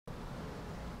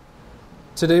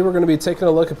Today we're going to be taking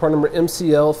a look at part number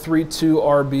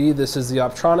MCL32RB. This is the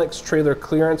Optronics Trailer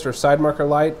Clearance or side marker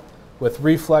light with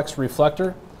Reflex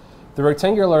Reflector. The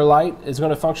rectangular light is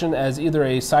going to function as either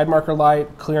a side marker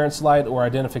light, clearance light, or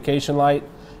identification light.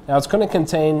 Now it's going to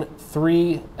contain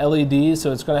 3 LEDs,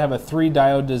 so it's going to have a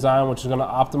 3-diode design, which is going to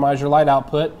optimize your light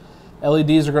output.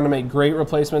 LEDs are going to make great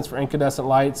replacements for incandescent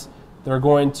lights. They're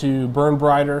going to burn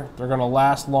brighter, they're going to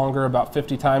last longer, about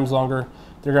 50 times longer.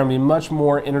 They're going to be much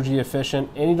more energy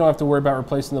efficient, and you don't have to worry about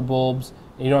replacing the bulbs,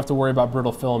 and you don't have to worry about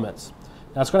brittle filaments.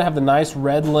 Now it's going to have the nice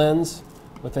red lens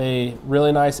with a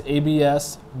really nice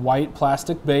ABS white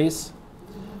plastic base.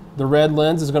 The red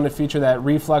lens is going to feature that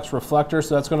reflex reflector,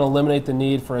 so that's going to eliminate the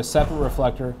need for a separate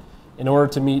reflector in order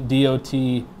to meet DOT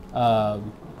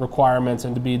requirements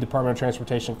and to be Department of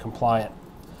Transportation compliant.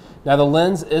 Now the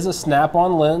lens is a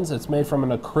snap-on lens. It's made from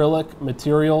an acrylic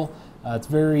material. It's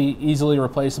very easily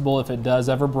replaceable if it does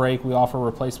ever break. We offer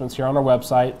replacements here on our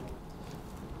website.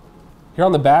 Here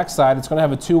on the back side, it's going to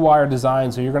have a 2-wire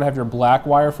design, so you're going to have your black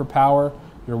wire for power,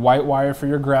 your white wire for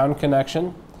your ground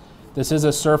connection. This is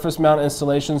a surface mount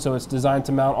installation, so it's designed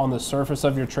to mount on the surface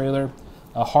of your trailer.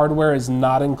 Hardware is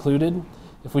not included.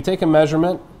 If we take a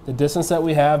measurement, the distance that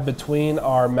we have between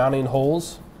our mounting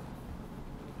holes,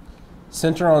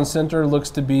 center on center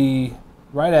looks to be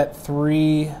right on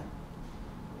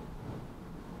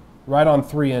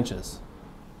 3 inches.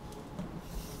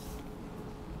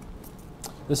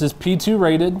 This is P2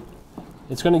 rated.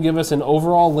 It's going to give us an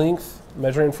overall length,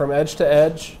 measuring from edge to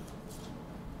edge,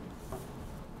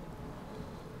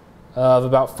 of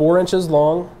about 4 inches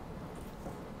long.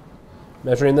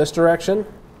 Measuring this direction,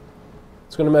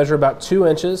 it's going to measure about 2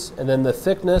 inches, and then the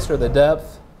thickness or the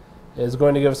depth is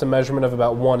going to give us a measurement of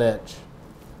about 1 inch.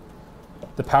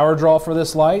 The power draw for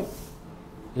this light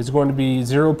is going to be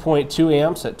 0.2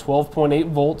 amps at 12.8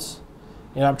 volts.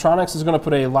 And Optronics is going to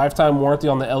put a lifetime warranty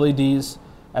on the LEDs,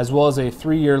 as well as a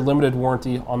 3-year limited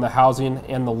warranty on the housing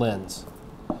and the lens.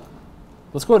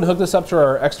 Let's go ahead and hook this up to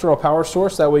our external power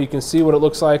source. That way you can see what it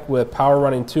looks like with power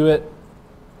running to it.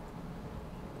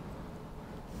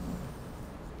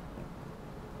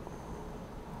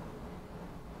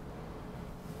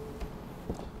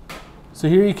 So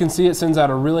here you can see it sends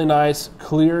out a really nice,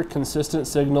 clear, consistent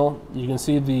signal. You can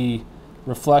see the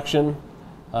reflection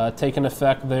taking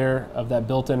effect there of that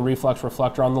built-in reflex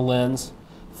reflector on the lens.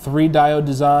 3-diode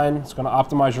design. It's going to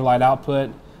optimize your light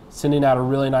output, sending out a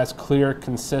really nice, clear,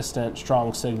 consistent,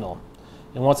 strong signal.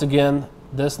 And once again,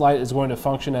 this light is going to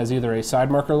function as either a side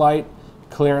marker light,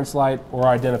 clearance light, or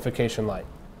identification light.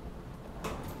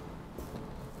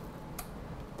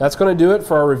 That's going to do it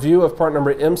for our review of part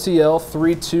number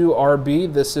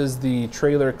MCL32RB. This is the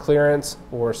trailer clearance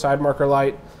or side marker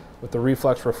light with the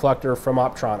reflex reflector from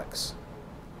Optronics.